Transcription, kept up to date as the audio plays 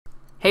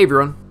Hey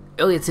everyone,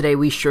 earlier today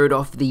we showed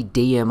off the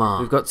DMR.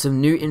 We've got some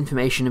new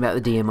information about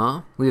the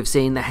DMR. We have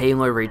seen the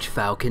Halo Reach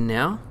Falcon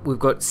now. We've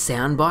got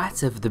sound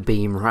bites of the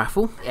beam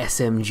rifle,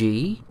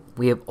 SMG.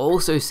 We have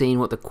also seen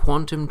what the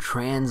quantum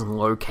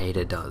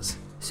translocator does.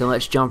 So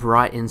let's jump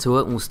right into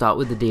it and we'll start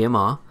with the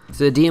DMR.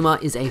 So the DMR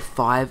is a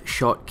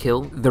 5-shot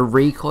kill. The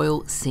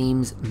recoil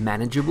seems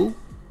manageable.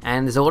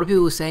 And there's a lot of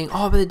people saying,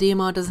 oh, but the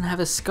DMR doesn't have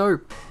a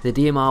scope. The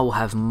DMR will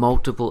have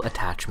multiple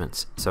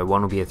attachments. So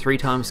one will be a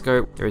 3x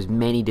scope. There's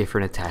many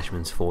different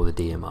attachments for the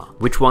DMR.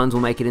 Which ones will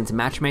make it into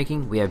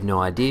matchmaking? We have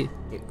no idea.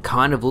 It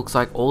kind of looks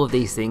like all of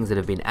these things that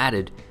have been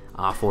added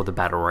are for the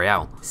Battle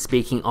Royale.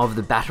 Speaking of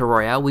the Battle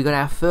Royale, we got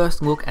our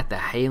first look at the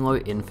Halo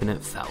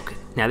Infinite Falcon.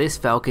 Now this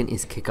Falcon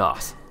is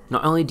kick-ass.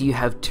 Not only do you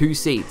have 2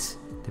 seats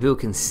that people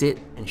can sit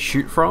and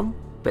shoot from,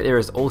 but there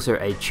is also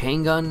a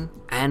chain gun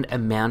and a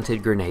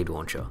mounted grenade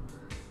launcher.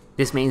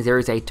 This means there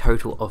is a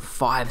total of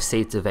 5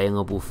 seats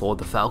available for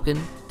the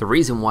Falcon. The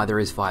reason why there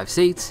is 5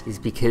 seats is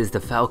because the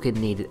Falcon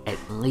needed at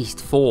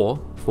least 4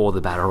 for the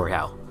Battle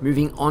Royale.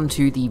 Moving on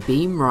to the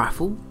beam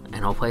rifle,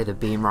 and I'll play the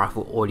beam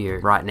rifle audio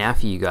right now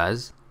for you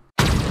guys.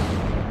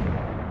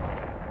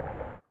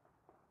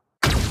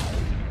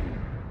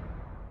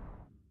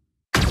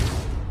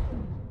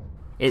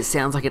 It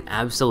sounds like an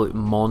absolute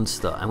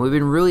monster, and we've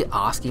been really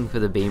asking for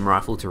the beam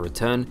rifle to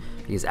return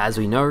because, as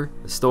we know,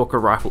 the Stalker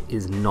rifle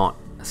is not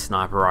a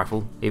sniper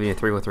rifle. Even if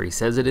 343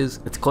 says it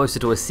is, it's closer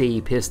to a CE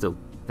pistol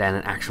than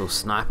an actual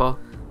sniper.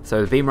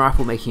 So the beam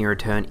rifle making a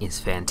return is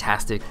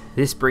fantastic.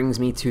 This brings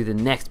me to the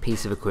next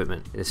piece of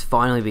equipment. It has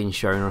finally been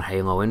shown on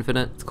Halo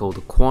Infinite. It's called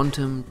the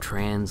Quantum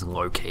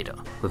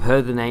Translocator. We've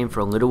heard the name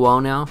for a little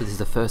while now, but this is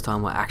the first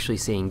time we're actually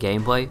seeing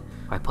gameplay.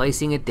 By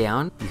placing it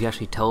down, you can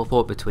actually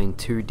teleport between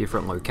 2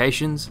 different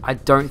locations. I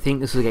don't think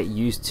this will get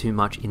used too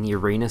much in the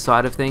arena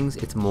side of things.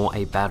 It's more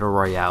a Battle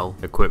Royale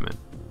equipment.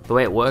 The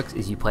way it works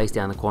is you place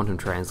down the Quantum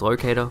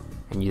Translocator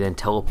and you then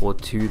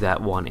teleport to that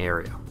one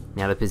area.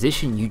 Now the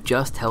position you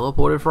just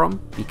teleported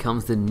from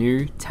becomes the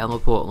new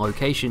teleport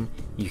location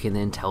you can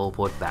then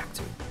teleport back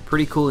to.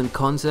 Pretty cool in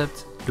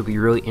concept. It'll be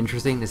really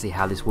interesting to see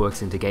how this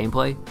works into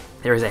gameplay.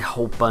 There is a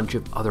whole bunch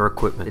of other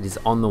equipment that is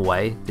on the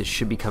way that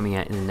should be coming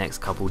out in the next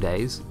couple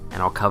days,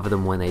 and I'll cover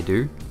them when they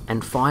do.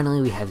 And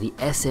finally we have the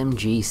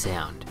SMG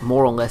sound.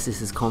 More or less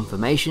this is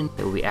confirmation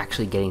that we'll be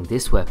actually getting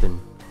this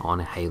weapon on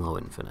Halo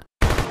Infinite.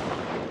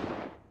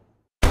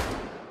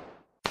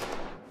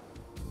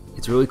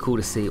 It's really cool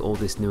to see all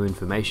this new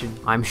information.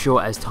 I'm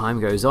sure as time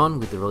goes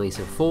on with the release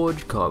of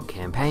Forge, Co-op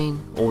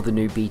Campaign, all the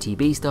new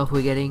BTB stuff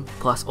we're getting,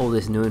 plus all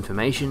this new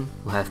information,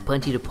 we'll have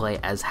plenty to play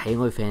as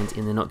Halo fans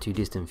in the not too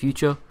distant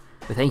future.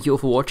 But thank you all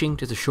for watching,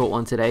 just a short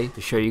one today to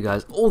show you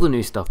guys all the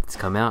new stuff that's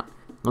come out.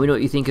 Let me know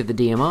what you think of the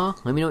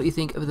DMR, let me know what you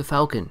think of the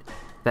Falcon.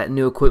 That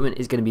new equipment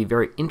is going to be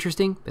very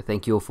interesting, but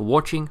thank you all for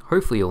watching,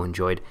 hopefully you all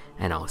enjoyed,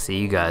 and I'll see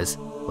you guys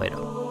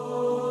later.